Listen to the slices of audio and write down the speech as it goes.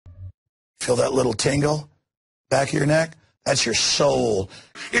Feel that little tingle back of your neck? That's your soul.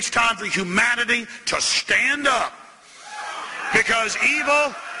 It's time for humanity to stand up, because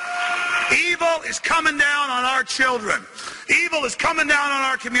evil is coming down on our children. Evil is coming down on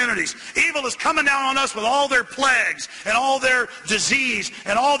our communities. Evil is coming down on us with all their plagues and all their disease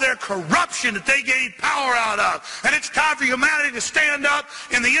and all their corruption that they gain power out of. And it's time for humanity to stand up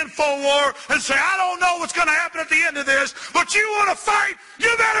in the info war and say, I don't know what's going to happen at the end of this, but you want to fight,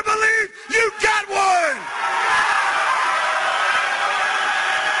 you better believe you got one.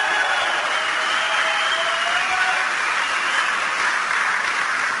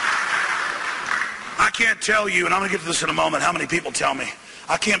 I can't tell you, and I'm going to get to this in a moment, how many people tell me,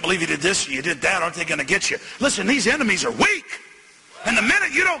 I can't believe you did this or you did that. Aren't they going to get you? Listen, these enemies are weak. And the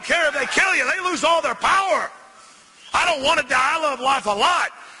minute you don't care if they kill you, they lose all their power. I don't want to die. I love life a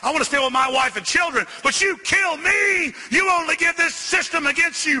lot. I want to stay with my wife and children. But you kill me, you only give this system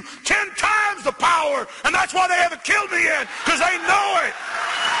against you 10 times the power. And that's why they haven't killed me yet, because they know it.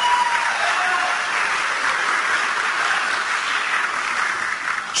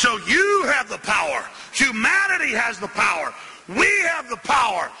 So you have the power. Humanity has the power. We have the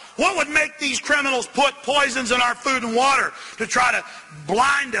power. What would make these criminals put poisons in our food and water to try to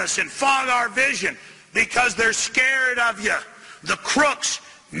blind us and fog our vision? Because they're scared of you. The crooks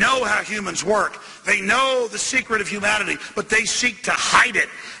know how humans work. They know the secret of humanity, but they seek to hide it.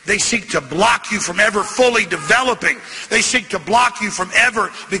 They seek to block you from ever fully developing. They seek to block you from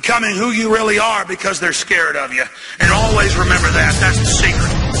ever becoming who you really are, because they're scared of you. And always remember that. That's the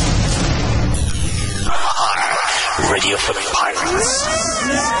secret. Radio for the pirates.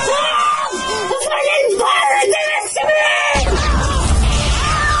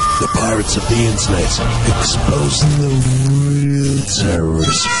 The pirates of the internet, exposing the real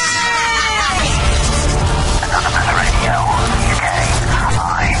terrorists.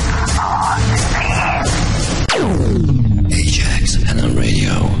 Ajax Anon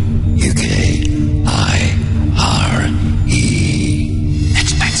Radio UK IRE.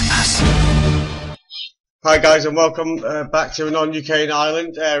 Expect us. Hi guys, and welcome back to AnonUK in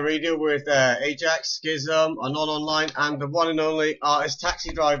Ireland radio with Ajax, Schism, Anon Online, and the one and only artist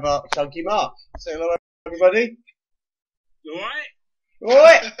taxi driver Chunky Mark. Say hello, everybody. You alright? You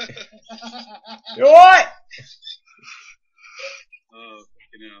alright? You alright? Oh,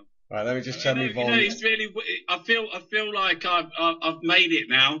 fucking hell. Right, let me just turn my volume. You know, it's really. I feel like I've made it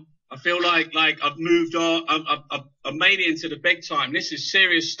now. I feel like I've moved on. I've made it into the big time. This is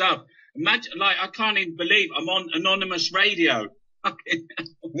serious stuff. Imagine, like, I can't even believe I'm on anonymous radio.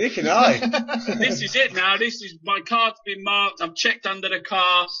 Nick and I. This is it now. This is, my card's been marked. I've checked under the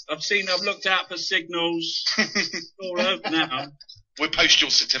car. I've looked out for signals. It's all over now. We'll post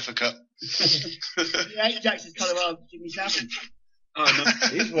your certificate. Yeah, Ajax is kind of Jimmy Savile. Oh, no.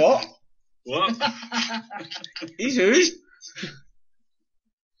 He's what? What? He's who?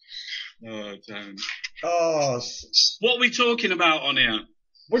 Oh, damn. Oh. What are we talking about on here?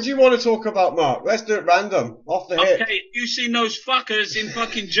 What do you want to talk about, Mark? Let's do it random, off the hip. Okay, you seen those fuckers in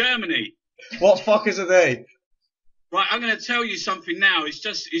fucking Germany? What fuckers are they? Right, I'm going to tell you something now. It's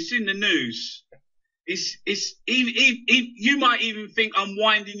in the news. You might even think I'm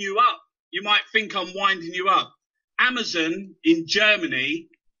winding you up. You might think I'm winding you up. Amazon in Germany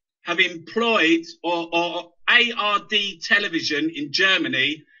have employed, or ARD television in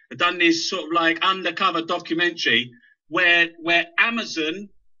Germany have done this sort of like undercover documentary where Amazon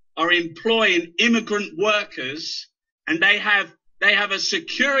are employing immigrant workers, and they have a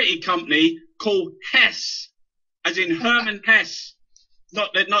security company called Hess, as in Hermann Hess.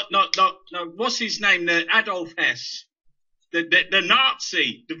 Not what's his name? The Adolf Hess. The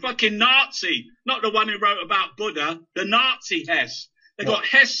Nazi, the fucking Nazi, not the one who wrote about Buddha, the Nazi Hess. They got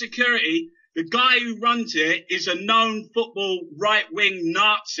Hess Security. The guy who runs it is a known football right-wing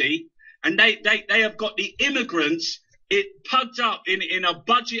Nazi, and they have got the immigrants pugged up in a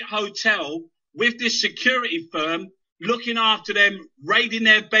budget hotel with this security firm, looking after them, raiding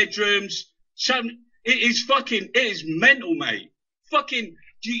their bedrooms. It is mental, mate. Fucking,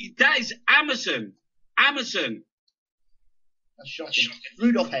 that is Amazon. Amazon. That's shocking.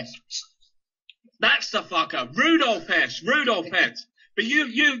 Rudolf Hess. That's the fucker. Rudolf Hess. But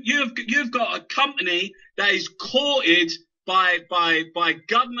you've got a company that is courted by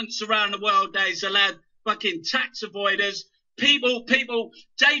governments around the world that is allowed fucking tax avoiders. People,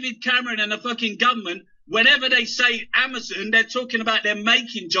 David Cameron and the fucking government, whenever they say Amazon, they're talking about they're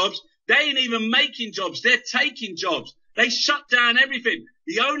making jobs. They ain't even making jobs. They're taking jobs. They shut down everything.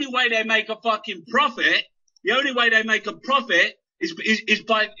 The only way they make a fucking profit, is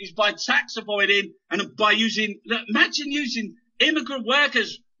by tax avoiding and by imagine using immigrant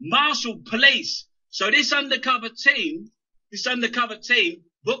workers marshaled police. So this undercover team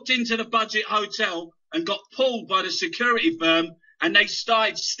booked into the budget hotel and got pulled by the security firm, and they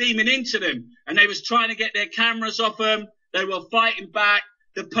started steaming into them, and they was trying to get their cameras off them. They were fighting back.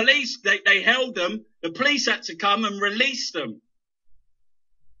 The police, they held them. The police had to come and release them.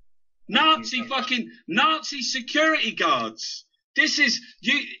 Nazi security guards. This is,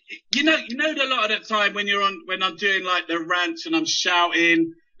 you know, a lot of the time when I'm doing like the rants and I'm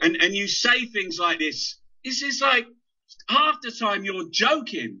shouting and you say things like this, it's just like half the time you're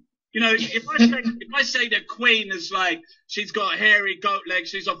joking. You know, if I say the Queen is like, she's got hairy goat legs,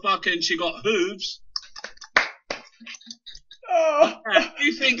 she got hooves. Oh.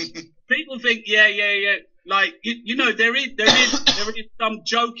 People think, yeah. Like, you know, there is some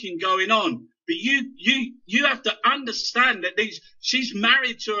joking going on, but you have to understand that she's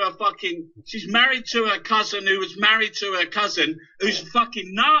married to her cousin who was married to her cousin who's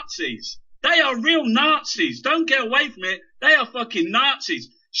fucking Nazis. They are real Nazis. Don't get away from it. They are fucking Nazis.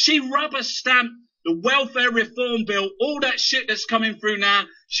 She rubber stamped the welfare reform bill, all that shit that's coming through now.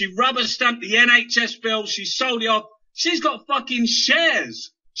 She rubber stamped the NHS bill. She sold it off. She's got fucking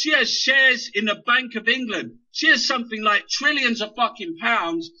shares. She has shares in the Bank of England. She has something like trillions of fucking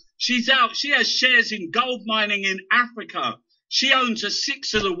pounds. She has shares in gold mining in Africa. She owns a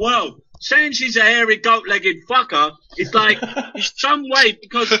sixth of the world. Saying she's a hairy goat-legged fucker is like, it's some way,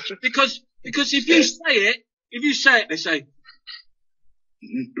 because if you say it, they say,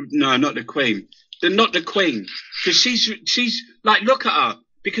 no, not the Queen. They're not the Queen. Because she's like, look at her.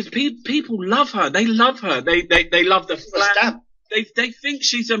 Because people love her. They love her. They love the flag. They think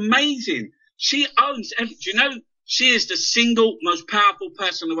she's amazing. She owns everything. Do you know, she is the single most powerful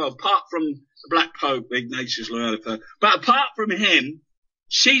person in the world, apart from the Black Pope, Ignatius Loyola. But apart from him,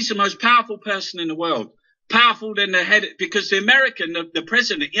 she's the most powerful person in the world. Powerful than the head, because the American, the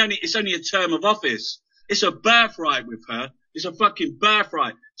president, it's only a term of office. It's a birthright with her. It's a fucking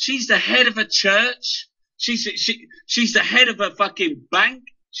birthright. She's the head of a church. She's the head of a fucking bank.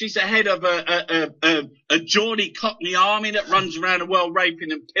 She's the head of a Geordie Cockney army that runs around the world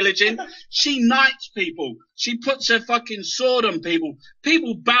raping and pillaging. She knights people. She puts her fucking sword on people.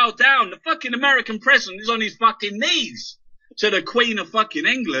 People bow down. The fucking American president is on his fucking knees to the Queen of fucking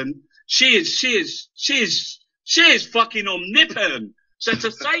England. She is fucking omnipotent. So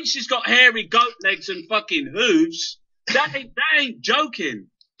to say she's got hairy goat legs and fucking hooves, that ain't joking.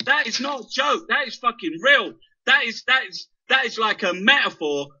 That is not a joke. That is fucking real. That is like a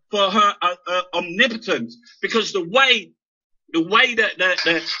metaphor for her omnipotence, because the way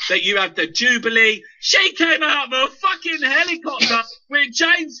that you have the Jubilee, she came out of a fucking helicopter with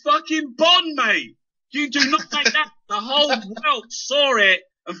James fucking Bond, mate. You do not make that. The whole world saw it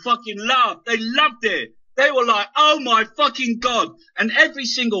and fucking laughed. They loved it. They were like, oh my fucking God. And every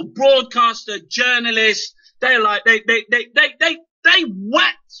single broadcaster, journalist, they're like, they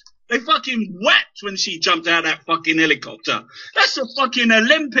wept. They fucking wept when she jumped out of that fucking helicopter. That's the fucking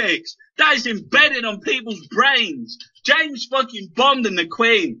Olympics. That is embedded on people's brains. James fucking Bond and the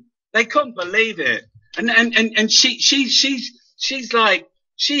Queen. They couldn't believe it. And she's like,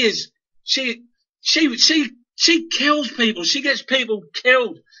 she kills people. She gets people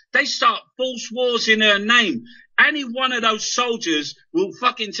killed. They start false wars in her name. Any one of those soldiers will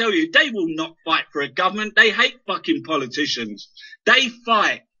fucking tell you they will not fight for a government. They hate fucking politicians. They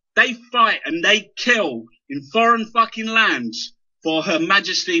fight and they kill in foreign fucking lands for Her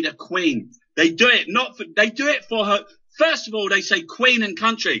Majesty the Queen. They do it for her. First of all, they say Queen and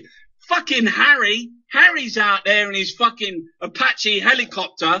country. Fucking Harry's out there in his fucking Apache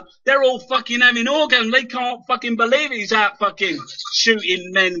helicopter. They're all fucking having orgasms. They can't fucking believe he's out fucking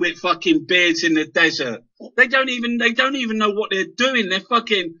shooting men with fucking beards in the desert. They don't even know what they're doing. They're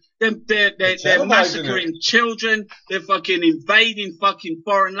fucking, they're massacring children. They're fucking invading fucking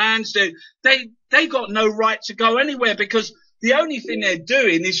foreign lands. They got no right to go anywhere, because the only thing they're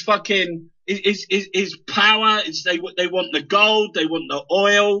doing is fucking, is power. They want the gold. They want the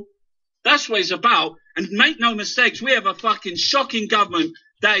oil. That's what it's about. And make no mistakes, we have a fucking shocking government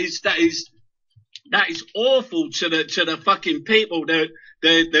that is awful to the fucking people, the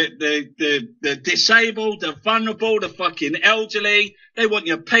disabled, the vulnerable, the fucking elderly. They want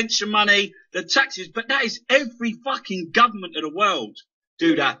your pension money, the taxes, but that is every fucking government of the world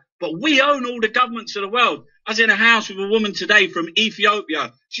do that. But we own all the governments of the world. I was in a house with a woman today from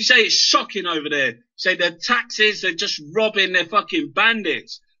Ethiopia. She say it's shocking over there. Say the taxes, they're just robbing, they're fucking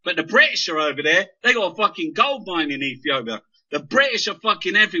bandits. But the British are over there. They got a fucking gold mine in Ethiopia. The British are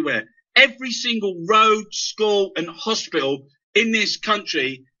fucking everywhere. Every single road, school and hospital in this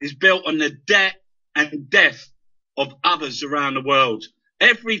country is built on the debt and death of others around the world.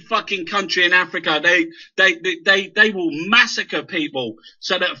 Every fucking country in Africa, they will massacre people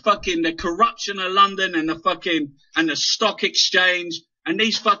so that fucking the corruption of London and the stock exchange and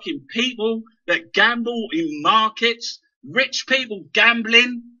these fucking people that gamble in markets, rich people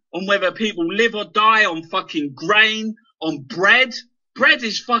gambling on whether people live or die on fucking grain, on bread. Bread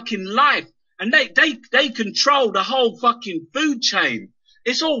is fucking life. And they control the whole fucking food chain.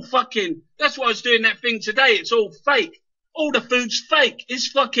 It's all fucking, that's why I was doing that thing today. It's all fake. All the food's fake.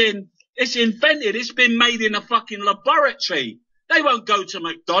 It's invented. It's been made in a fucking laboratory. They won't go to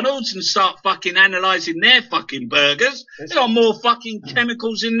McDonald's and start fucking analysing their fucking burgers. There are more fucking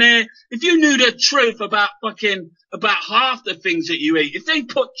chemicals in there. If you knew the truth about half the things that you eat, if they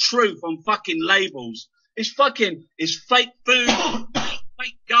put truth on fucking labels, it's fake food,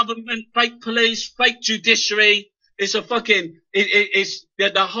 fake government, fake police, fake judiciary. It's a fucking, it's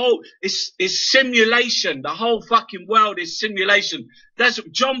simulation. The whole fucking world is simulation. That's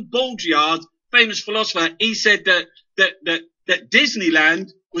John Baudrillard, famous philosopher. He said that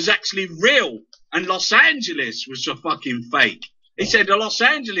Disneyland was actually real and Los Angeles was a fucking fake. He said that Los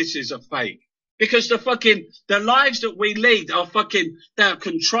Angeles is a fake because the lives that we lead are they're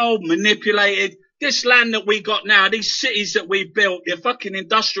controlled, manipulated. This land that we got now, these cities that we built, the fucking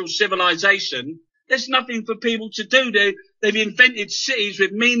industrial civilization, there's nothing for people to do. They've invented cities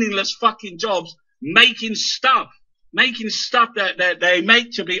with meaningless fucking jobs, making stuff that they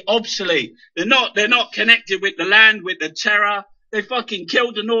make to be obsolete. They're not connected with the land, with the terror. They fucking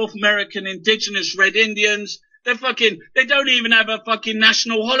killed the North American indigenous Red Indians. They don't even have a fucking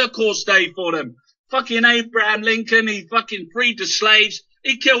national Holocaust Day for them. Fucking Abraham Lincoln, he fucking freed the slaves.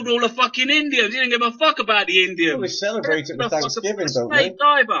 He killed all the fucking Indians. He didn't give a fuck about the Indians. Well, they celebrate it with Thanksgiving, don't they?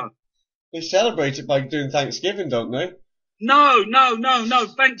 They celebrate it by doing Thanksgiving, don't they? No.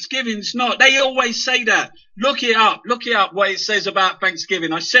 Thanksgiving's not. They always say that. Look it up what it says about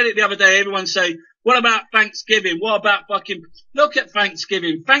Thanksgiving. I said it the other day. Everyone say, what about Thanksgiving? What about fucking, look at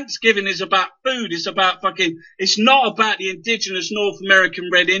Thanksgiving. Thanksgiving is about food. It's about fucking, it's not about the indigenous North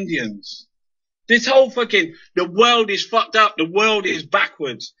American Red Indians. This whole the world is fucked up. The world is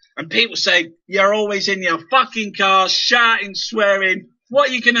backwards. And people say, you're always in your fucking car, shouting, swearing. What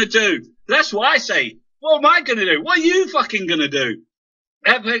are you going to do? That's what I say. What am I going to do? What are you fucking going to do?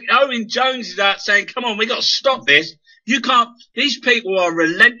 Owen Jones is out saying, come on, we got to stop this. You can't, these people are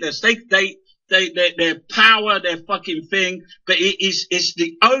relentless. Their power, their fucking thing, but it's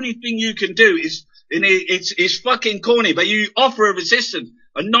the only thing you can do is, and it's fucking corny, but you offer a resistance.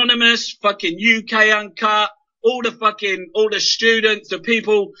 Anonymous, fucking UK Uncut, all the students, the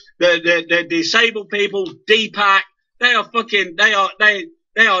people, the disabled people, Deepak, they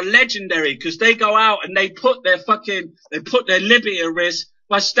are legendary because they go out and they put their liberty at risk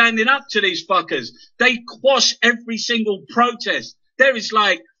by standing up to these fuckers. They quash every single protest. There is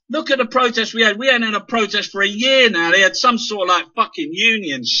look at the protest we had. We hadn't had a protest for a year now. They had some sort of fucking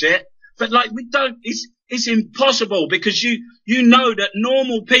union shit. But it's impossible because you know that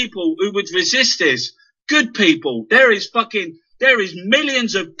normal people who would resist this, good people, there is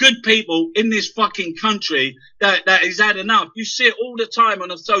millions of good people in this fucking country that is had enough. You see it all the time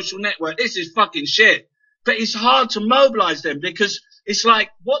on a social network. This is fucking shit. But it's hard to mobilize them because it's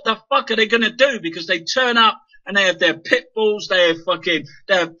what the fuck are they going to do? Because they turn up and they have their pit bulls, they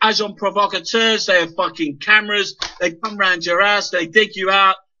have agent provocateurs, they have fucking cameras, they come round your ass, they dig you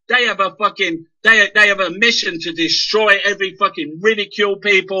out. They have a mission to destroy every fucking ridicule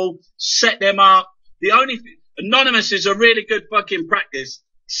people, set them up. Anonymous is a really good fucking practice.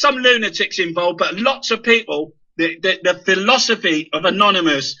 Some lunatics involved, but lots of people, the philosophy of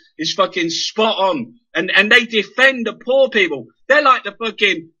Anonymous is fucking spot on. And they defend the poor people. They're like the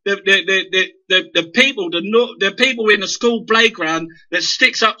people in the school playground that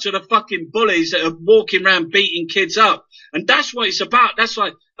sticks up to the fucking bullies that are walking around beating kids up. And that's what it's about. That's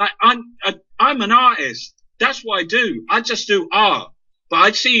I'm an artist. That's what I do. I just do art. But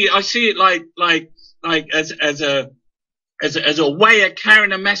I see it as a way of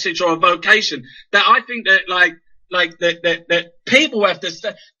carrying a message or a vocation that I think that that people have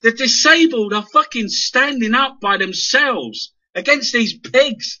to, the disabled are fucking standing up by themselves against these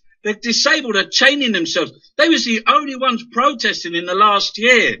pigs. The disabled are chaining themselves. They was the only ones protesting in the last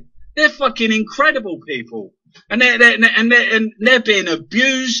year. They're fucking incredible people. And they're being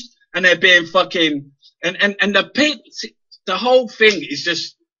abused and they're being fucking, and the whole thing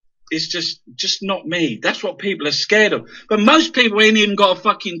is just not me. That's what people are scared of. But most people ain't even got a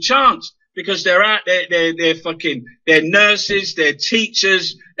fucking chance because they're out there, they're nurses, they're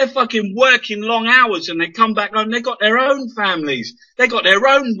teachers, they're fucking working long hours and they come back home. They got their own families. They got their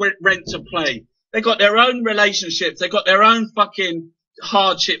own rent to pay. They got their own relationships. They got their own fucking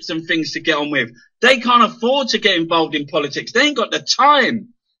hardships and things to get on with. They can't afford to get involved in politics. They ain't got the time.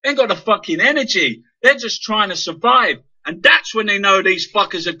 They ain't got the fucking energy. They're just trying to survive. And that's when they know these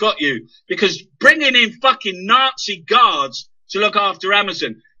fuckers have got you. Because bringing in fucking Nazi guards to look after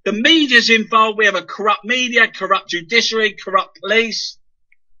Amazon. The media's involved. We have a corrupt media, corrupt judiciary, corrupt police.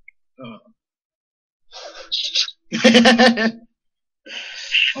 Oh.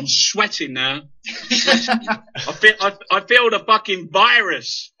 I'm sweating now. I feel the fucking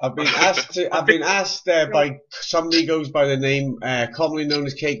virus. I've been asked by somebody goes by the name commonly known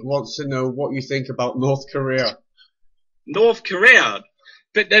as Cake, wants to know what you think about North Korea. North Korea.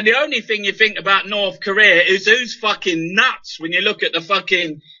 But then the only thing you think about North Korea is who's fucking nuts when you look at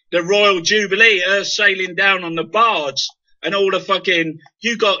the Royal Jubilee, her sailing down on the barge and all the fucking,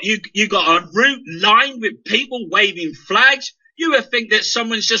 you got a route lined with people waving flags. You would think that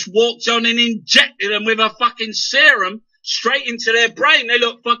someone's just walked on and injected them with a fucking serum straight into their brain. They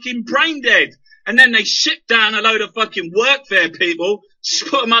look fucking brain dead. And then they ship down a load of fucking workfare people,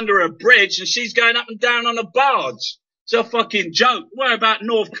 put them under a bridge, and she's going up and down on a barge. It's a fucking joke. What about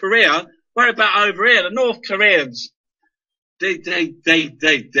North Korea? What about over here? The North Koreans, they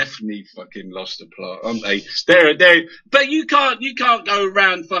definitely fucking lost the plot, aren't they? But you can't go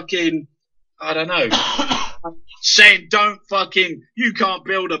around fucking, I don't know, saying you can't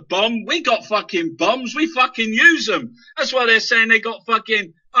build a bomb. We got fucking bombs. We fucking use them. That's why they're saying they got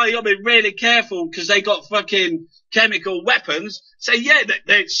fucking, you gotta be really careful because they got fucking chemical weapons. Say, yeah,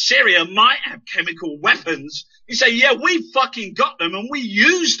 that Syria might have chemical weapons. You say, yeah, we fucking got them and we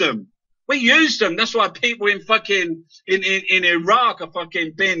used them. We used them. That's why people in fucking, in Iraq are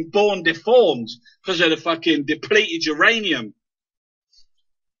fucking being born deformed because of the fucking depleted uranium.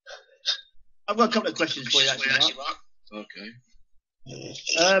 I've got a couple of questions for you, actually, Mark.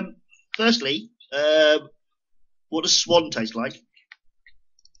 Okay. Firstly, what does swan taste like?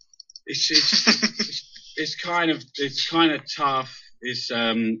 It's kind of tough.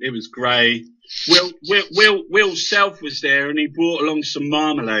 It was grey. Will Self was there and he brought along some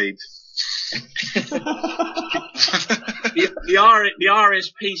marmalade. the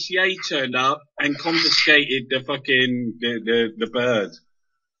RSPCA turned up and confiscated the fucking the bird.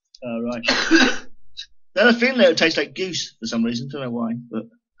 Oh, right. I have a feeling it would taste like goose for some reason. Don't know why, but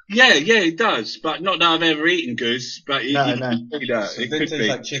yeah, it does. But not that I've ever eaten goose. But no. It could taste be.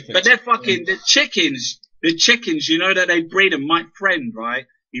 like chicken. But they're fucking the chickens. You know that they breed them. My friend, right?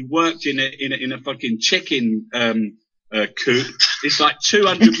 He worked in a fucking chicken coop. It's like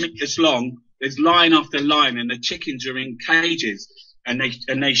 200 meters long. There's line after line, and the chickens are in cages, and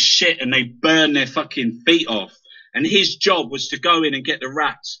they shit and they burn their fucking feet off. And his job was to go in and get the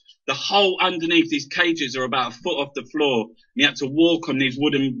rats. The hole underneath these cages are about a foot off the floor. And you had to walk on these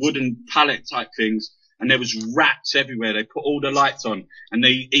wooden pallet type things. And there was rats everywhere. They put all the lights on. And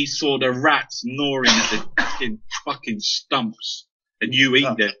he saw the rats gnawing at the fucking stumps. And you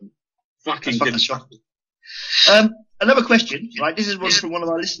eat them. Fucking shocking. Another question, right? This is one from one of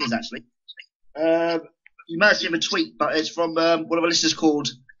our listeners, actually. You might have seen a tweet, but it's from one of our listeners called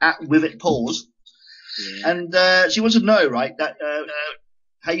 @WithItPaws. Yeah. And she wants to know, right, that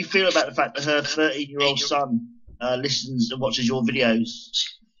how you feel about the fact that her 13-year-old son listens and watches your videos.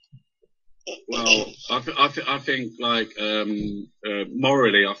 Well, I think like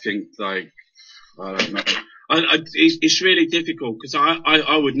morally, I think like I don't know. It's really difficult because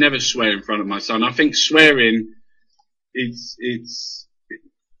I would never swear in front of my son. I think swearing it's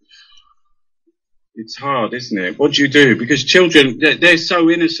hard, isn't it? What do you do? Because children they're so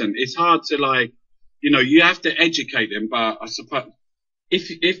innocent. It's hard to like. You have to educate them, but I suppose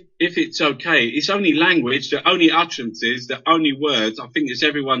if it's okay, it's only language, the only utterances, the only words. I think it's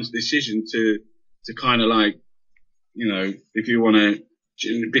everyone's decision to kind of like, if you want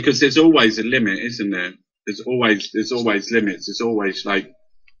to, because there's always a limit, isn't there? There's always limits. There's always like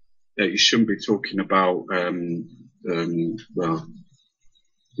that you shouldn't be talking about,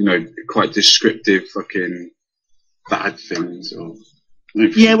 quite descriptive fucking bad things or.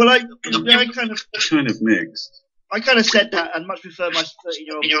 Yeah, well, I kind of mixed. I kind of said that and much prefer my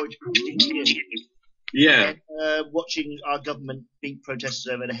 13-year-old boy to you. Yeah. Watching our government beat protesters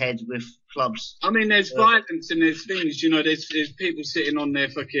over the head with clubs. I mean, there's violence and there's things, there's people sitting on their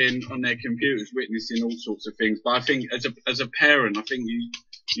computers witnessing all sorts of things. But I think as a parent, I think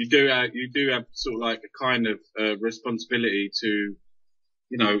you do have sort of like a kind of responsibility to,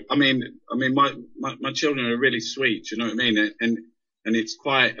 I mean, my children are really sweet. You know what I mean? And it's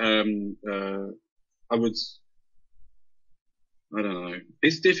quite, I don't know.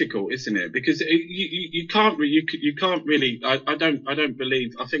 It's difficult, isn't it? Because you can't really, I don't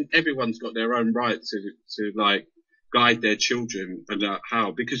believe, I think everyone's got their own right to like, guide their children about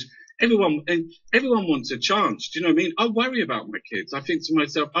how, because everyone wants a chance. Do you know what I mean? I worry about my kids. I think to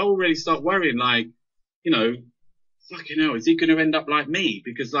myself, I already start worrying, like, you know, fucking hell, is he going to end up like me?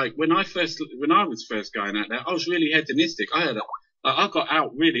 Because like when I was first going out there, I was really hedonistic. I got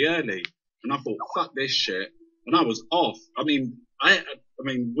out really early, and I thought, fuck this shit, and I was off. I mean,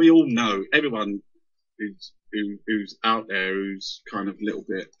 we all know, everyone who's out there, who's kind of a little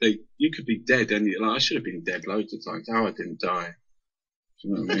bit, you could be dead, and like, I should have been dead loads of times. How I didn't die. Do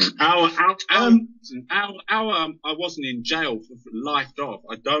you know what I mean? How I wasn't in jail for life off,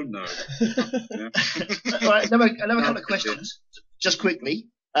 I don't know. Yeah. All right, another couple of questions, just quickly.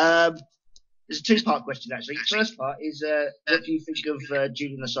 It's a two-part question, actually. The first part is, what do you think of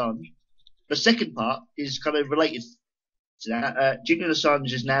Julian Assange? The second part is kind of related to that. Julian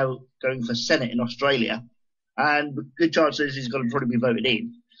Assange is now going for Senate in Australia, and good chances he's going to probably be voted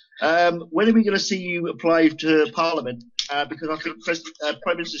in. When are we going to see you apply to Parliament? Because I think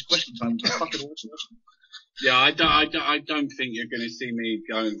Prime Minister's question time is fucking awesome. Yeah, I don't think you're going to see me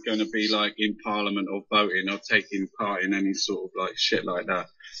going to be like in Parliament or voting or taking part in any sort of like shit like that.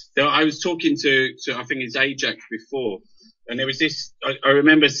 I was talking to I think it's Ajax before, and there was this. I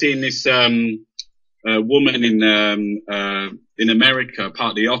remember seeing this woman in America,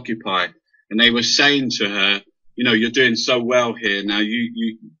 part of the Occupy, and they were saying to her, you know, you're doing so well here now.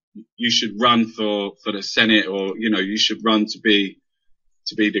 You should run for the Senate, or you know, you should run to be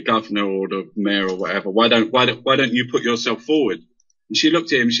the governor or the mayor or whatever. Why don't you put yourself forward? And she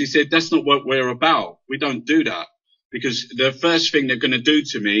looked at him and she said, that's not what we're about. We don't do that, because the first thing they're going to do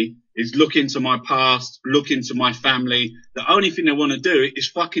to me is look into my past, look into my family. The only thing they want to do is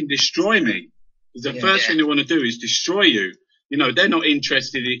fucking destroy me. The first thing they want to do is destroy you. You know, they're not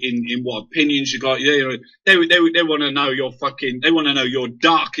interested in what opinions you got. They want to know they want to know your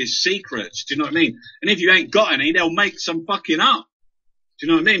darkest secrets. Do you know what I mean? And if you ain't got any, they'll make some fucking up. Do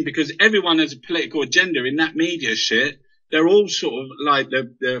you know what I mean? Because everyone has a political agenda in that media shit. They're all sort of like,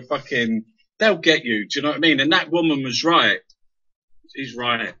 they're fucking, they'll get you. Do you know what I mean? And that woman was right. She's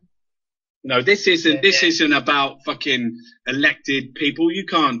right. No, this isn't about fucking elected people. You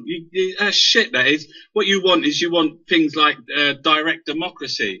can't, shit that is. What you want things like, direct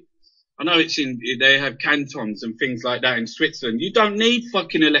democracy. I know they have cantons and things like that in Switzerland. You don't need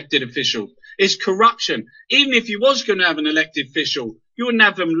fucking elected officials. It's corruption. Even if you was going to have an elected official, you wouldn't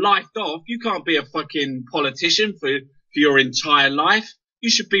have them lifed off. You can't be a fucking politician for your entire life.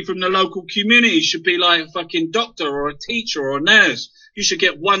 You should be from the local community. You should be like a fucking doctor or a teacher or a nurse. You should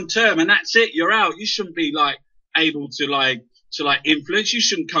get one term and that's it. You're out. You shouldn't be like able to influence. You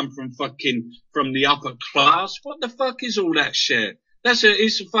shouldn't come from the upper class. What the fuck is all that shit?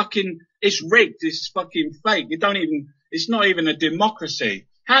 It's rigged. It's fucking fake. It's not even a democracy.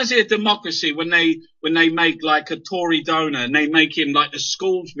 How's it a democracy when they make like a Tory donor and they make him like the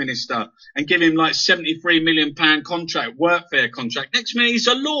schools minister and give him like £73 million contract, workfare contract? Next minute he's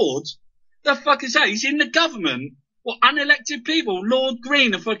a lord. The fuck is that? He's in the government. What, unelected people? Lord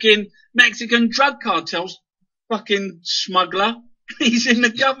Green, a fucking Mexican drug cartel's fucking smuggler. He's in the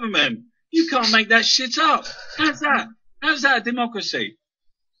government. You can't make that shit up. How's that? How's that a democracy?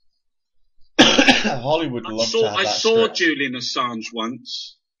 Hollywood would love to have that. I saw Julian Assange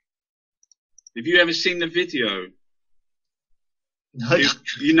once. Have you ever seen the video? No.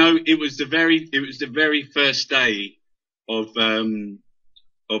 You know, it was the very first day of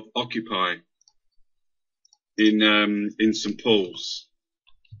Occupy in St. Paul's.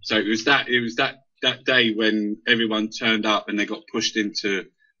 So it was that day when everyone turned up and they got pushed into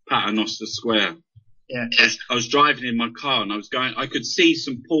Paternoster Square. Yeah. I was driving in my car and I could see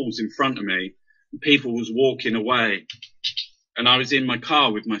St. Paul's in front of me and people was walking away, and I was in my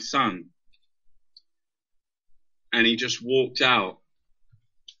car with my son. And he just walked out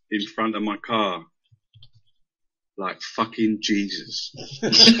in front of my car like fucking Jesus.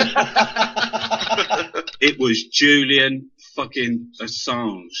 It was Julian fucking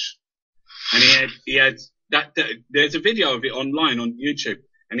Assange. And he had that, there's a video of it online on YouTube.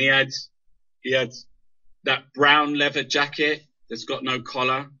 And he had that brown leather jacket that's got no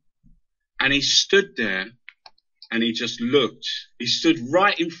collar. And he stood there. And he just looked. He stood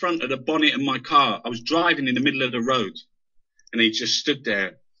right in front of the bonnet of my car. I was driving in the middle of the road. And he just stood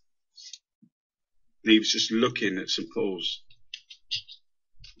there. And he was just looking at St. Paul's.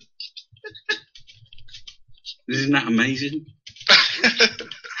 Isn't that amazing?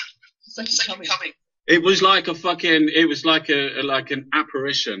 It's coming. It was like an apparition. It was like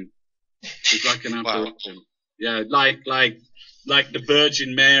an apparition. Wow. Yeah, like the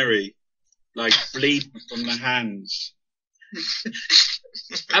Virgin Mary. Like bleeding from the hands.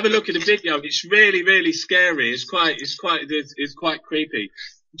 Have a look at the video. It's really, really scary. It's quite creepy.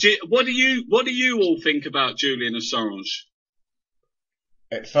 What do you all think about Julian Assange?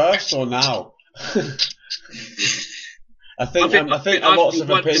 At first or now? I think lots of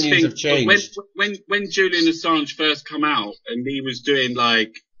opinions have changed. When Julian Assange first come out and he was doing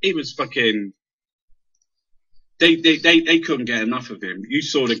he was fucking. They couldn't get enough of him. You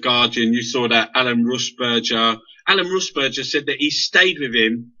saw The Guardian. You saw that Alan Rusberger. Alan Rusberger said that he stayed with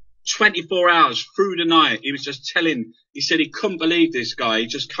him 24 hours through the night. He was just he said he couldn't believe this guy. He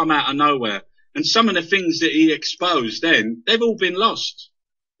just come out of nowhere. And some of the things that he exposed then, they've all been lost.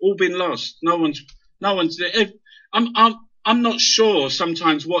 All been lost. No one's, I'm not sure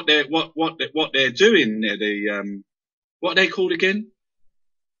sometimes what they're doing. What are they called again?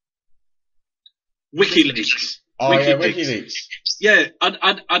 WikiLeaks. Oh, WikiLeaks. Yeah,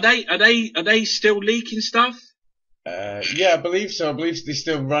 are they still leaking stuff? Yeah, I believe so. I believe they're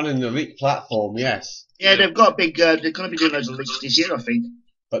still running the leak platform. Yes. Yeah, they've got a big. They're going to be doing loads of leaks this year, I think.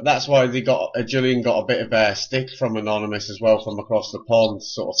 But that's why Julian got a bit of a stick from Anonymous as well, from across the pond,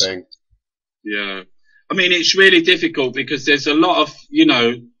 sort of thing. Yeah, I mean it's really difficult because there's a lot of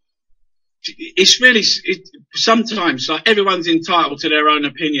sometimes like everyone's entitled to their own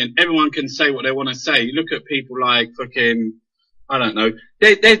opinion. Everyone can say what they want to say. You look at people like fucking, I don't know.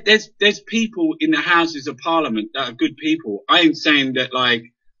 There's people in the Houses of Parliament that are good people. I ain't saying that like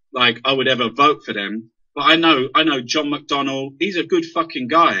I would ever vote for them, but I know John McDonnell. He's a good fucking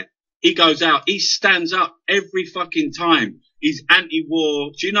guy. He goes out, he stands up every fucking time. He's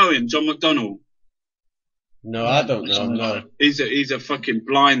anti-war. Do you know him, John McDonnell? No, I don't know. No. He's a fucking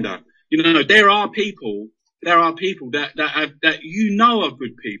blinder. You know, there are people that are good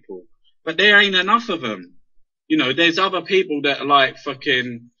people, but there ain't enough of them. You know, there's other people that are like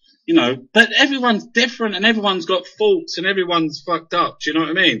fucking, but everyone's different and everyone's got faults and everyone's fucked up. Do you know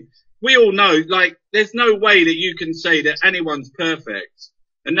what I mean? We all know, there's no way that you can say that anyone's perfect,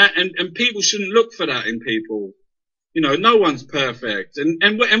 and people shouldn't look for that in people. No one's perfect,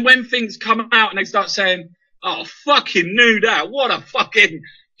 and when things come out and they start saying, "Oh, fucking knew that," what a fucking,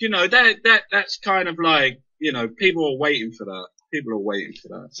 that's kind of like, people are waiting for that. People are waiting for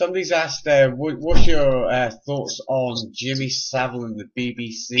that. Somebody's asked, what's your thoughts on Jimmy Savile and the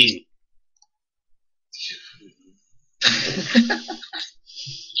BBC?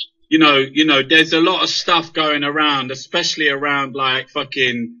 There's a lot of stuff going around, especially around like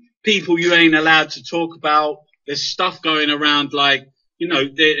fucking people you ain't allowed to talk about. There's stuff going around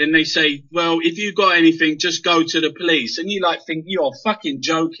and they say, well, if you got anything, just go to the police. And you think you're fucking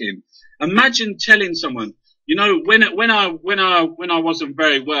joking. Imagine telling someone, when I wasn't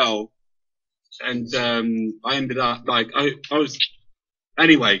very well, and I ended up I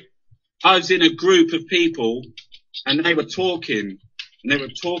was in a group of people, and they were talking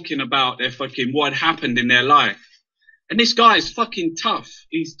about their fucking what happened in their life. And this guy is fucking tough.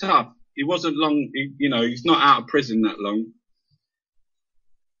 He's tough. He wasn't long. He's not out of prison that long.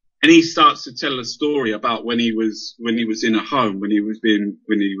 And he starts to tell a story about when he was in a home,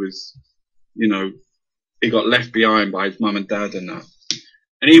 he got left behind by his mum and dad and that.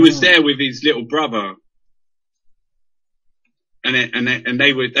 And he was there with his little brother. And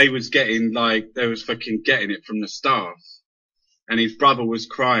they was fucking getting it from the staff. And his brother was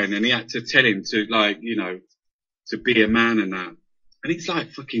crying and he had to tell him to to be a man and that. And he's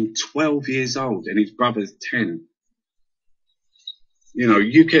like fucking 12 years old and his brother's 10.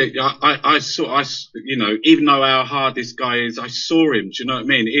 I saw, even though how hard this guy is, I saw him, do you know what I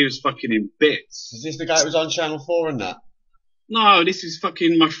mean? He was fucking in bits. Is this the guy that was on Channel 4 and that? No, this is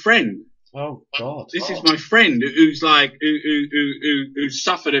fucking my friend. Oh, God. This is my friend who's who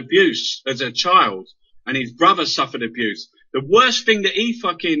suffered abuse as a child, and his brother suffered abuse. The worst thing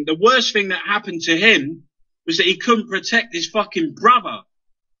that happened to him was that he couldn't protect his fucking brother.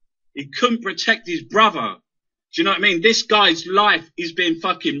 He couldn't protect his brother. Do you know what I mean? This guy's life is being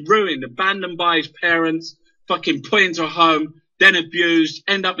fucking ruined, abandoned by his parents, fucking put into a home, then abused,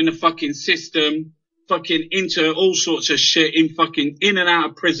 end up in the fucking system, fucking into all sorts of shit, in and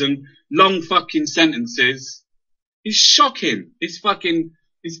out of prison, long fucking sentences. It's shocking. It's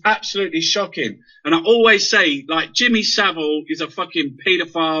absolutely shocking. And I always say, Jimmy Savile is a fucking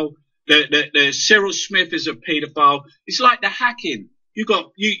paedophile, the Cyril Smith is a paedophile. It's like the hacking. You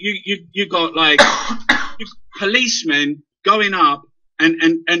got policemen going up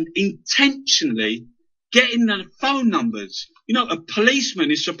and intentionally getting the phone numbers. A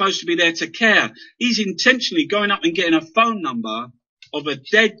policeman is supposed to be there to care. He's intentionally going up and getting a phone number of a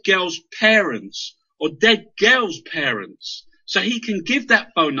dead girl's parents or dead girl's parents so he can give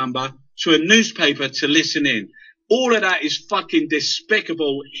that phone number to a newspaper to listen in. All of that is fucking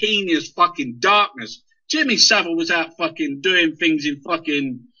despicable, heinous fucking darkness. Jimmy Savile was out fucking doing things in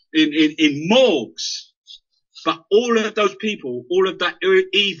fucking, in morgues. But all of those people, all of that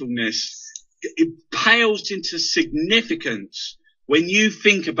evilness, it pales into significance when you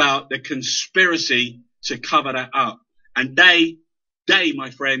think about the conspiracy to cover that up. And they, my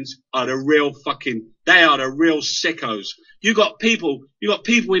friends, are the real sickos. You got people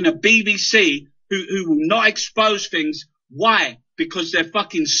in the BBC who will not expose things. Why? Because they're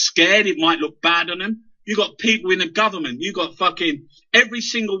fucking scared it might look bad on them. You got people in the government. You got fucking every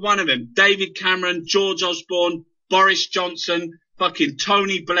single one of them. David Cameron, George Osborne, Boris Johnson, fucking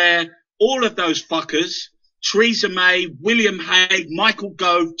Tony Blair, all of those fuckers, Theresa May, William Hague, Michael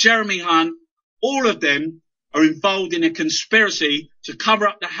Gove, Jeremy Hunt, all of them are involved in a conspiracy to cover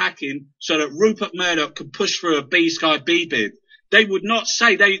up the hacking so that Rupert Murdoch could push through a B-Sky B bid. They would not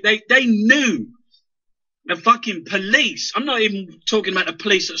say, they knew. The fucking police. I'm not even talking about the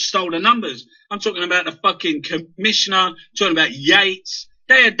police that stole the numbers. I'm talking about the fucking commissioner, talking about Yates.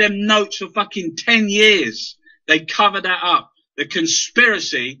 They had them notes for fucking 10 years. They covered that up. The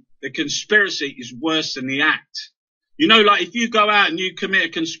conspiracy is worse than the act. You know, like if you go out and you commit a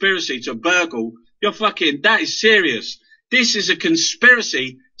conspiracy to burgle, you're fucking, that is serious. This is a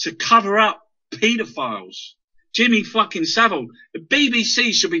conspiracy to cover up paedophiles. Jimmy fucking Savile. The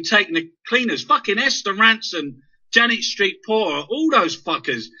BBC should be taking the cleaners. Fucking Esther Ranson, Janet Street Porter, all those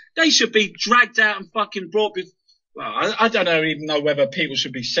fuckers. They should be dragged out and fucking brought before. Well, I don't even know whether people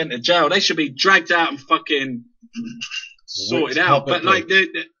should be sent to jail. They should be dragged out and fucking sorted out. But like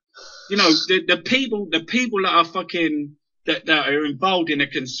the people that are fucking, that are involved in a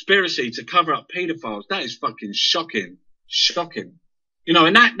conspiracy to cover up paedophiles, that is fucking shocking. Shocking. You know,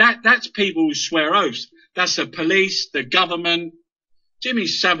 and that's people who swear oaths. That's the police, the government. Jimmy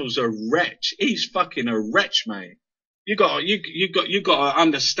Savile's a wretch. He's fucking a wretch, mate. You got to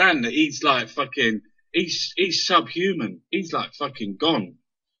understand that he's like fucking, he's subhuman. He's like fucking gone.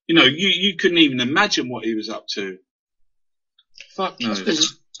 You know, you couldn't even imagine what he was up to. Fuck no.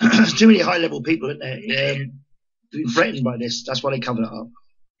 There's too many high level people in there, being threatened by this. That's why they cover it up.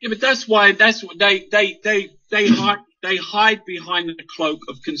 Yeah, but that's what they hide behind the cloak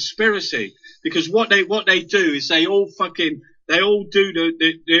of conspiracy, because what they do is they all do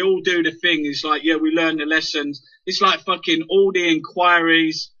the thing. It's like, yeah, we learn the lessons. It's like fucking all the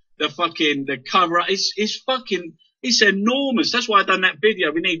inquiries, the cover up. It's enormous. That's why I done that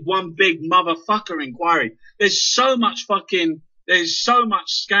video. We need one big motherfucker inquiry. There's so much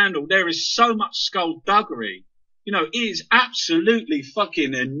scandal. There is so much skullduggery. You know, it is absolutely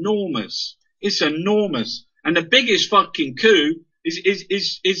fucking enormous. It's enormous. And the biggest fucking coup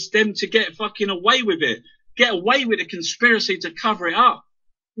is them to get fucking away with it. Get away with the conspiracy to cover it up.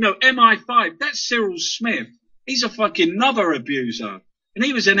 You know, MI5, that's Cyril Smith. He's a fucking another abuser. And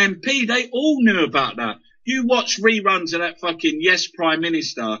he was an MP. They all knew about that. You watch reruns of that fucking Yes Prime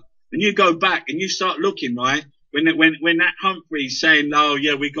Minister, and you go back and you start looking, right? When that Humphrey's saying, oh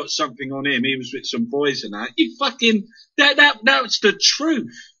yeah, we got something on him, he was with some boys and that, you fucking, that's the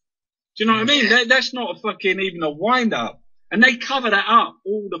truth. Do you know what I mean? That's not a fucking even a wind up. And they cover that up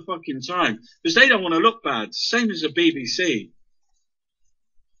all the fucking time because they don't want to look bad. Same as the BBC.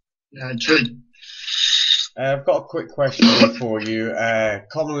 Yeah, true. I've got a quick question for you.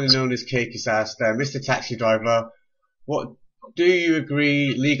 Commonly known as Cake has asked, Mr. Taxi Driver, what do you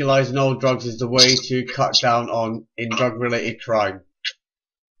agree legalizing all drugs is the way to cut down in drug-related crime?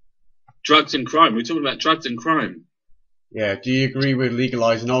 Drugs and crime. We're talking about drugs and crime. Yeah, do you agree with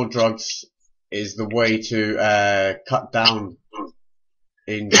legalizing all drugs is the way to cut down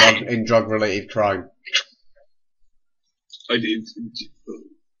in drug-related crime?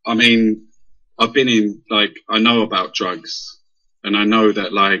 I mean, I've been in, like, I know about drugs, and I know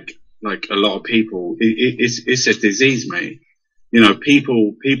that like a lot of people, it's a disease, mate. You know,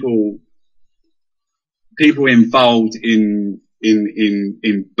 people involved in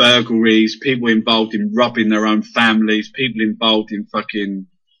burglaries, people involved in robbing their own families, people involved in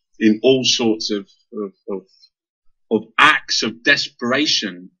all sorts of acts of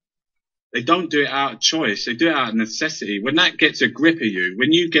desperation. They don't do it out of choice. They do it out of necessity. When that gets a grip of you,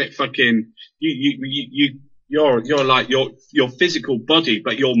 when you get fucking, you're like your physical body,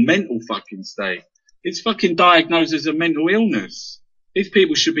 but your mental fucking state, it's fucking diagnosed as a mental illness. These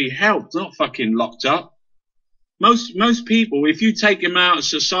people should be helped, not fucking locked up. Most people, if you take them out of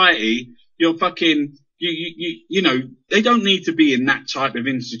society, you're fucking, you know, they don't need to be in that type of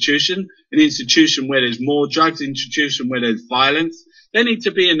institution, an institution where there's more drugs, an institution where there's violence. They need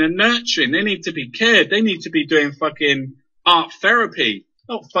to be in a nurturing, they need to be cared, they need to be doing fucking art therapy,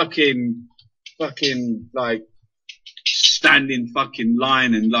 not fucking like standing fucking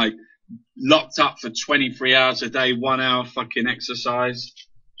line and like locked up for 23 hours a day, 1 hour fucking exercise.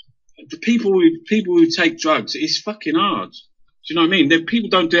 The people who take drugs, it's fucking hard. Do you know what I mean? People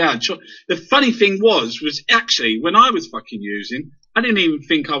don't do that. The funny thing was actually when I was fucking using, I didn't even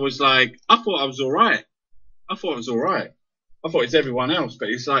think I was like, I thought I was alright. I thought it's everyone else, but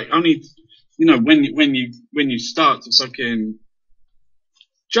it's like only, you know, when you start to fucking,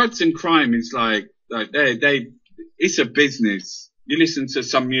 drugs and crime is like it's a business. You listen to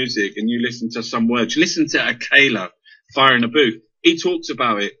some music and you listen to some words. You listen to Akela, Fire in a Booth. He talks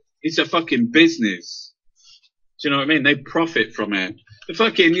about it. It's a fucking business. Do you know what I mean? They profit from it. The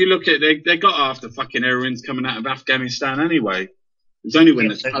fucking, you look at, they got after fucking heroines coming out of Afghanistan anyway. It was only when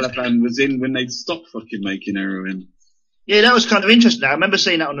the Taliban was in, when they stopped fucking making heroin. Yeah, that was kind of interesting. I remember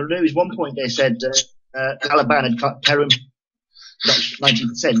seeing that on the news. One point they said Taliban had cut heroin production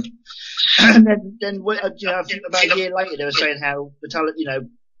 90%. And then you know, I think about a year later they were saying how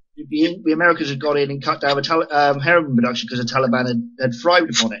the Americans had got in and cut down heroin production because the Taliban had thrived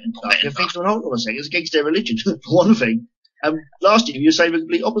upon it and stuff. You're thinking, hold on a second, it's against their religion, for one thing. Last year you were saying the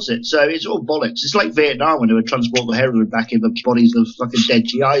complete opposite. So it's all bollocks. It's like Vietnam when they would transport the heroin back in the bodies of fucking dead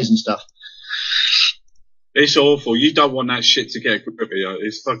GIs and stuff. It's awful. You don't want that shit to get grip of you.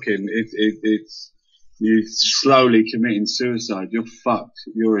 It's fucking, it's, you slowly committing suicide. You're fucked.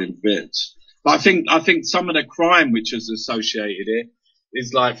 You're in bits. But I think some of the crime which is associated it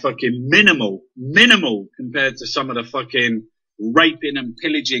is like fucking minimal compared to some of the fucking raping and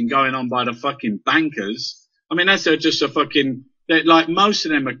pillaging going on by the fucking bankers. I mean, that's just a fucking, like most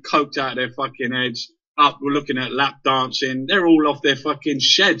of them are coked out of their fucking heads. We're looking at lap dancing. They're all off their fucking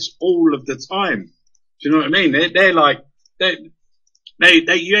sheds all of the time. Do you know what I mean? They're like,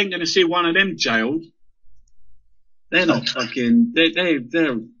 you ain't gonna see one of them jailed. They're not fucking, they're.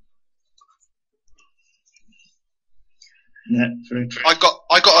 Yeah, true. I got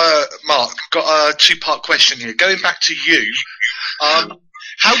a two-part question here. Going back to you,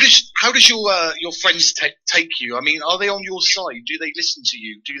 how does your friends take you? I mean, are they on your side? Do they listen to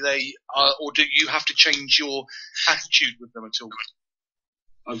you? Do they, or do you have to change your attitude with them at all?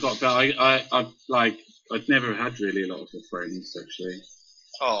 I've never had really a lot of friends actually.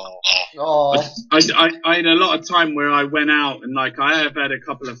 Oh. I had a lot of time where I went out and like I have had a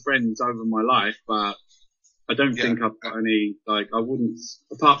couple of friends over my life, but I don't think I've got any, like, I wouldn't,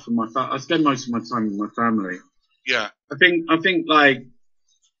 apart from I spend most of my time with my family. Yeah. I think like,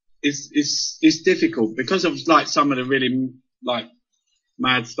 it's difficult because of like some of the really like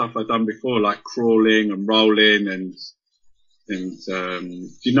mad stuff I've done before, like crawling and rolling and do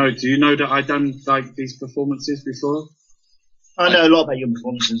you know that I've done like these performances before? I know a lot about your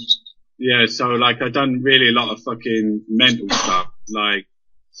performances. Yeah, so like I've done really a lot of fucking mental stuff. Like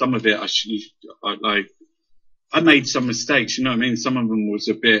some of it I made some mistakes, you know what I mean? Some of them was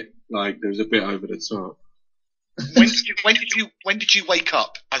a bit like, there was a bit over the top. When did you wake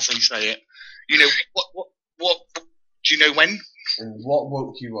up, as they say it? You know, what, do you know when? What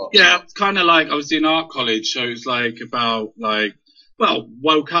woke you up? Yeah, kind of like I was in art college, so it was like about like, well,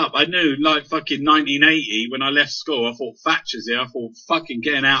 woke up. I knew like fucking 1980 when I left school, I thought Thatcher's here. I thought fucking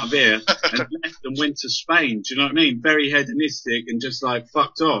getting out of here and left and went to Spain. Do you know what I mean? Very hedonistic and just like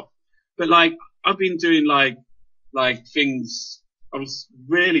fucked off. But like, I've been doing like things, I was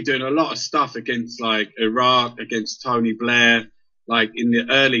really doing a lot of stuff against like Iraq, against Tony Blair, like in the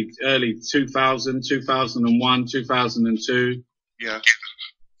early 2000, 2001, 2002. Yeah.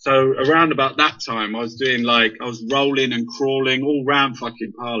 So around about that time, I was rolling and crawling all round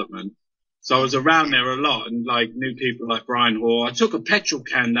fucking Parliament. So I was around there a lot and like knew people like Brian Hoare. I took a petrol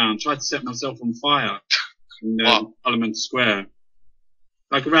can down, tried to set myself on fire in Parliament Square.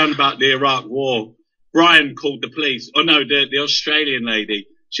 Like around about the Iraq War. Brian called the police. Oh no, the Australian lady.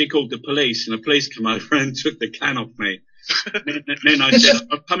 She called the police and the police came over and took the can off me. Then I said,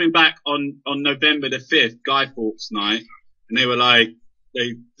 I'm coming back on November the 5th, Guy Fawkes night. And they were like,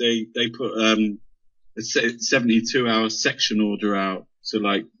 they put, a 72-hour section order out to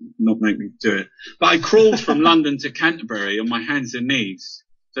like not make me do it. But I crawled from London to Canterbury on my hands and knees.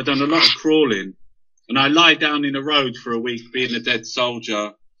 So I've done a lot of crawling. And I lie down in the road for a week being a dead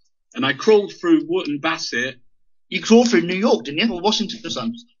soldier. And I crawled through Wootton Bassett. You crawled through New York, didn't you? Or Washington or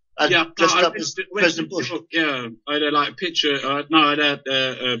something? Yeah, dressed I up as President Bush. Yeah, I had like a picture. I had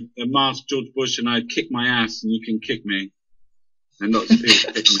a masked George Bush, and I'd kick my ass, and you can kick me. And lots of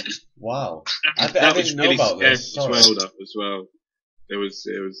people kick me. Wow, I That was didn't know really about scary this. as Sorry. well. As well.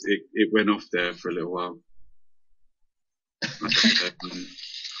 It went off there for a little while.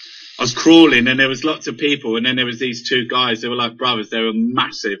 I was crawling and there was lots of people, and then there was these two guys. They were like brothers. They were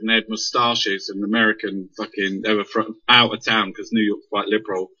massive and they had moustaches and American fucking. They were from out of town because New York's quite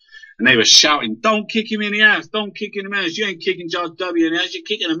liberal, and they were shouting, "Don't kick him in the ass! Don't kick him in the ass! You ain't kicking George W. in the ass. You're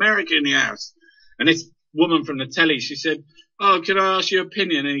kicking America in the ass." And this woman from the telly, she said, "Oh, can I ask your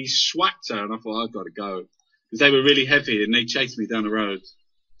opinion?" And he swacked her, and I thought, I've got to go because they were really heavy and they chased me down the road.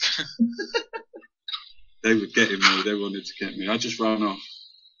 They were getting me. They wanted to get me. I just ran off.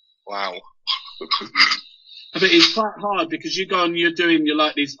 Wow. But it's quite hard because you go and you're doing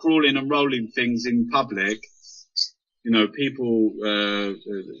like these crawling and rolling things in public. You know, people.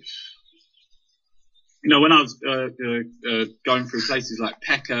 You know, when I was going through places like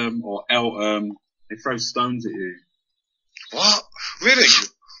Peckham or Eltham, they throw stones at you. What? Really?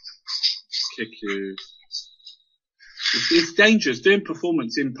 Kick you. It's dangerous doing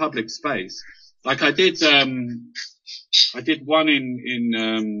performance in public space. Like I did one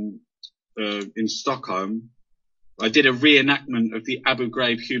in Stockholm. I did a reenactment of the Abu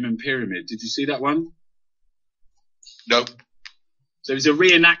Ghraib human pyramid. Did you see that one? No. So it was a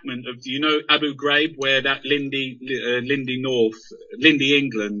reenactment of, you know, Abu Ghraib, where that Lindy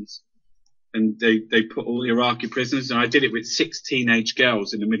England, and they put all the Iraqi prisoners, and I did it with 6 teenage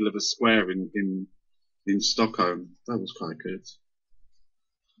girls in the middle of a square in Stockholm. That was quite good.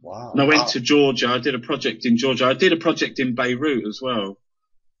 Wow. And I went to Georgia. I did a project in Georgia. I did a project in Beirut as well.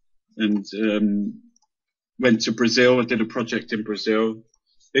 And went to Brazil. I did a project in Brazil.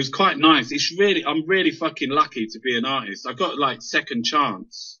 It was quite nice. I'm really fucking lucky to be an artist. I got like second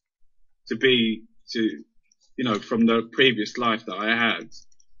chance to from the previous life that I had.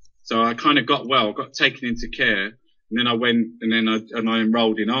 So I kind of got taken into care, and then I went and I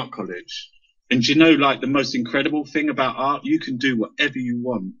enrolled in art college. And you know, like the most incredible thing about art, you can do whatever you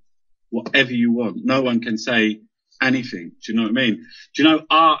want. Whatever you want. No one can say anything. Do you know what I mean? Do you know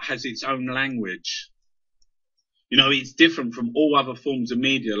art has its own language? You know, it's different from all other forms of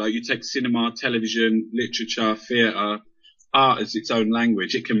media. Like you take cinema, television, literature, theatre. Art has its own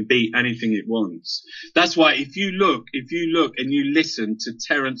language. It can be anything it wants. That's why if you look and you listen to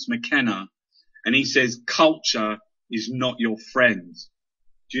Terence McKenna, and he says culture is not your friend.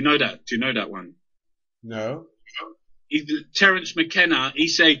 Do you know that? Do you know that one? No. Terence McKenna, he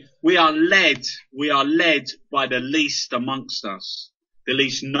say, we are led by the least amongst us, the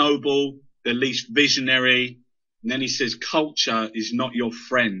least noble, the least visionary. And then he says, culture is not your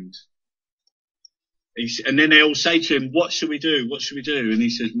friend. And then they all say to him, what should we do? What should we do? And he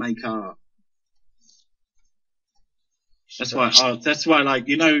says, make art. That's why, like,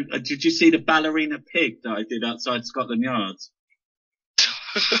 you know, did you see the ballerina pig that I did outside Scotland Yard?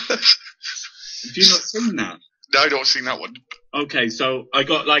 Have you not seen that? No, I've not seen that one. Okay, so I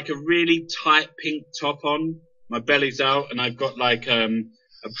got like a really tight pink top on, my belly's out, and I've got like a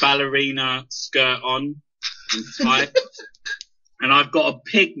ballerina skirt on and tight, and I've got a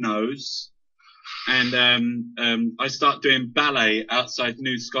pig nose, and I start doing ballet outside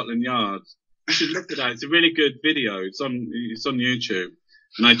New Scotland Yard. You should look at that. It's a really good video. It's on YouTube,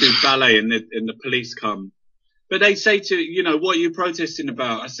 and I do ballet, and the police come. But they say what are you protesting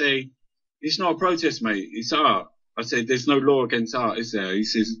about? I say, it's not a protest, mate. It's art. I say, there's no law against art, is there? He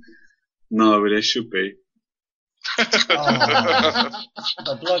says, no, there should be. Oh,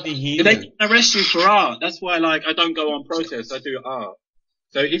 a bloody heathen. They can arrest you for art. That's why, like, I don't go on protests. I do art.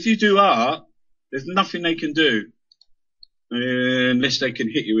 So if you do art, there's nothing they can do unless they can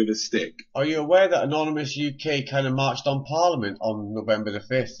hit you with a stick. Are you aware that AnonUK kind of marched on Parliament on November the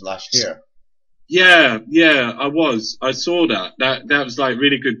 5th last year? Yeah, I was. I saw that. That was like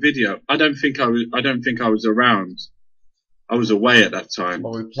really good video. I don't think I was around. I was away at that time.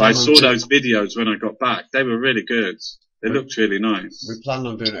 Well, I saw those videos when I got back. They were really good. They looked really nice. We plan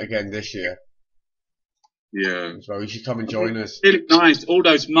on doing it again this year. Yeah. So you should come and join us. Really nice. All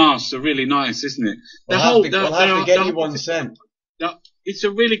those masks are really nice, isn't it? We'll have to get you one sent. It's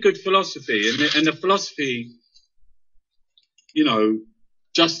a really good philosophy, and the philosophy,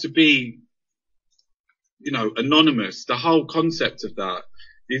 just to be, anonymous. The whole concept of that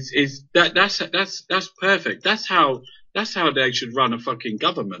is that's perfect. That's how they should run a fucking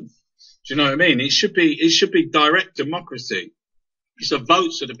government. Do you know what I mean? It should be direct democracy. It's a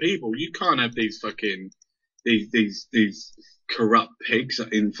votes of the people. You can't have these fucking these corrupt pigs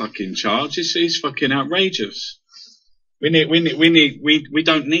in fucking charge. It's fucking outrageous. We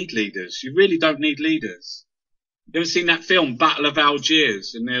don't need leaders. You really don't need leaders. You ever seen that film Battle of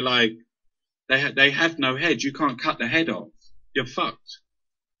Algiers? And they're like, they have no head. You can't cut the head off. You're fucked.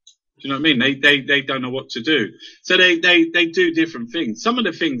 Do you know what I mean? They don't know what to do. So they do different things. Some of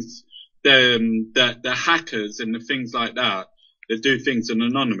the things, the hackers and the things like that, that do things on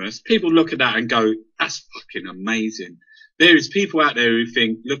Anonymous, people look at that and go, that's fucking amazing. There is people out there who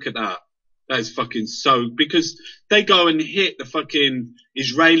think, look at that. That is fucking so, because they go and hit the fucking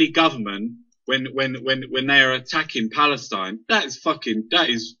Israeli government when they are attacking Palestine. That is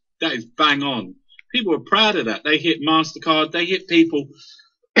bang on. People are proud of that. They hit MasterCard, they hit people,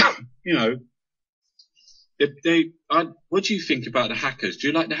 you know, what do you think about the hackers? Do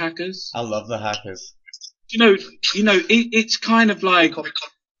you like the hackers? I love the hackers. It's kind of like,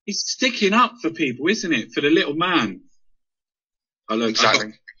 it's sticking up for people, isn't it? For the little man.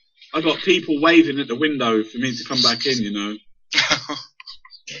 Exactly. I got people waving at the window for me to come back in, you know.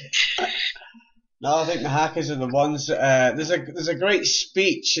 No, I think the hackers are the ones. There's a great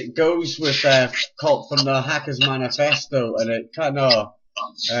speech. It goes with called from the Hackers Manifesto, and it kind of.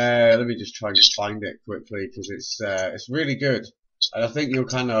 Let me just try and find it quickly because it's really good, and I think you'll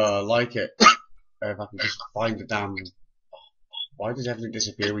kind of like it. If I can just find the damn. Why does everything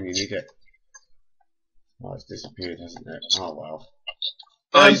disappear when you need it? Oh, it's disappeared, hasn't it? Oh well.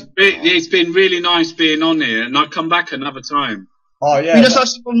 It's been really nice being on here, and I'll come back another time. Oh yeah. Can you just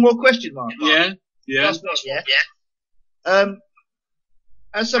ask one more question, Mark? Yeah.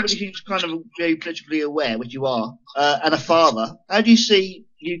 As somebody who's kind of very politically aware, which you are, and a father, how do you see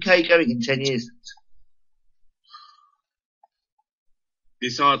UK going in 10 years?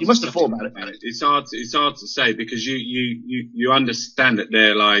 It's hard. You must have thought about it. It's hard to say because you understand that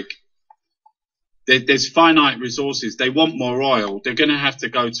they're like. There's finite resources. They want more oil. They're going to have to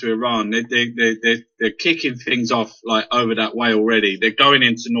go to Iran. They're kicking things off like over that way already. They're going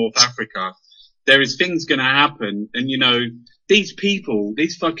into North Africa. There is things going to happen. And you know, these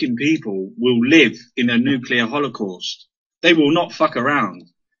fucking people will live in a nuclear holocaust. They will not fuck around.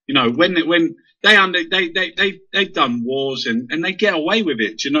 You know, when they've done wars and they get away with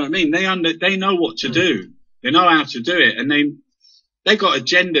it. Do you know what I mean? They know what to do. They know how to do it. And they got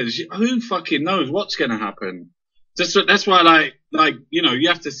agendas. Who fucking knows what's going to happen? That's why, like, you know, you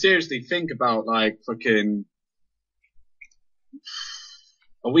have to seriously think about, like, fucking,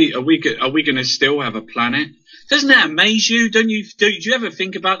 are we going to still have a planet? Doesn't that amaze you? Do you ever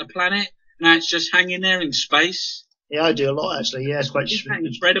think about the planet and how it's just hanging there in space? Yeah, I do a lot, actually. Yeah, it's quite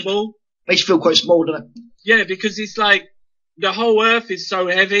incredible. Makes you feel quite small, doesn't it? Yeah, because it's like, the whole Earth is so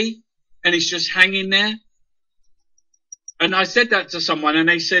heavy and it's just hanging there. And I said that to someone, and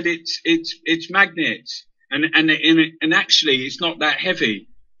they said it's magnets, and actually it's not that heavy.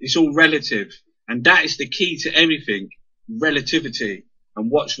 It's all relative, and that is the key to everything: relativity. And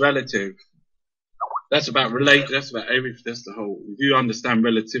what's relative? That's about That's about everything. That's the whole. If you understand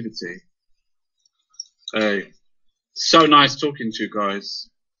relativity, so nice talking to you guys.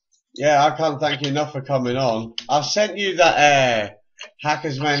 Yeah, I can't thank you enough for coming on. I've sent you that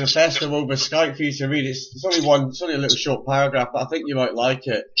Hackers Manifesto over Skype for you to read. It's only a little short paragraph, but I think you might like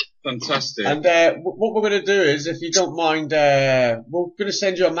it. Fantastic. And what we're going to do is, if you don't mind, we're going to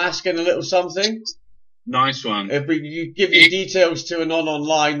send you a mask and a little something. Nice one. If you give your details to Anon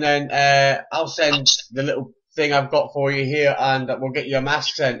online, then I'll send the little thing I've got for you here, and we'll get you a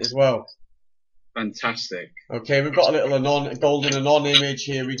mask sent as well. Fantastic. Okay, we've got a little golden Anon image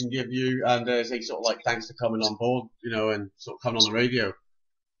here we can give you, and it's sort of like thanks for coming on board, you know, and sort of coming on the radio.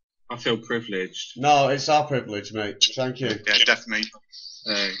 I feel privileged. No, it's our privilege, mate. Thank you. Yeah, definitely.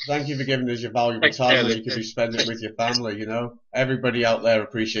 Thank you for giving us your valuable time that you could be spending it with your family, you know. Everybody out there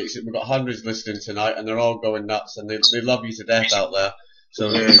appreciates it. We've got hundreds listening tonight, and they're all going nuts, and they love you to death out there. So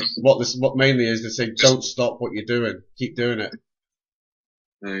what mainly is, they say, don't stop what you're doing. Keep doing it.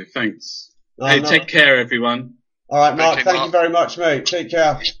 Thanks. Take care, everyone. All right, Mark. Thank you very much, mate. Take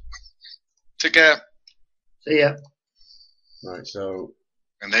care. Take care. See ya. Right, so.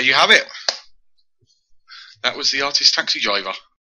 And there you have it. That was the artist taxi driver.